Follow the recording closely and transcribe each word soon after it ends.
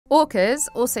Orcas,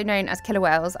 also known as killer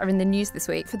whales, are in the news this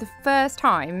week. For the first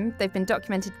time, they've been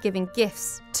documented giving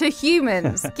gifts to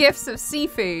humans, gifts of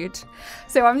seafood.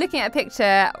 So I'm looking at a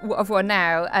picture of one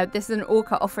now. This is an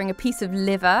orca offering a piece of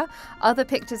liver. Other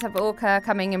pictures have orca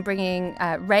coming and bringing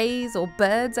rays or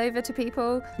birds over to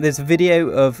people. There's a video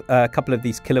of a couple of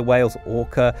these killer whales,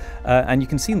 orca, and you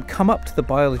can see them come up to the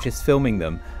biologists filming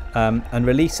them. And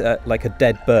release like a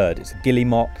dead bird. It's a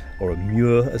guillemot or a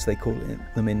mure, as they call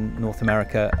them in North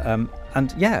America.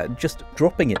 And yeah, just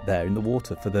dropping it there in the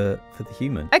water for the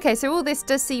human. Okay, so all this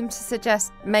does seem to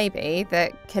suggest maybe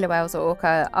that killer whales or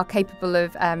orca are capable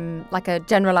of like a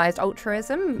generalised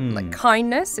altruism, like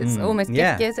kindness. It's almost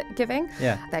gift-giving.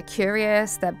 Yeah. They're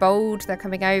curious, they're bold, they're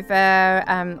coming over.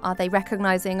 Are they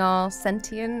recognising our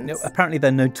sentience? No, apparently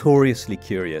they're notoriously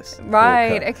curious.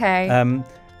 Right, orca. Okay.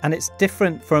 And it's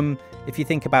different from if you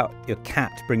think about your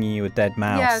cat bringing you a dead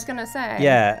mouse. Yeah, I was going to say.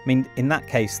 Yeah, I mean, in that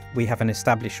case, we have an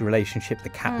established relationship. The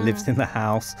cat lives in the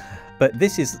house. But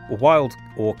this is a wild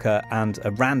orca and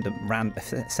a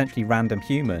essentially random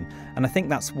human. And I think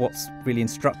that's what's really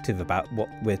instructive about what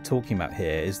we're talking about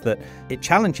here, is that it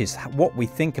challenges what we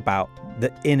think about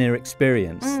the inner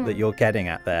experience that you're getting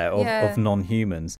at there of non-humans.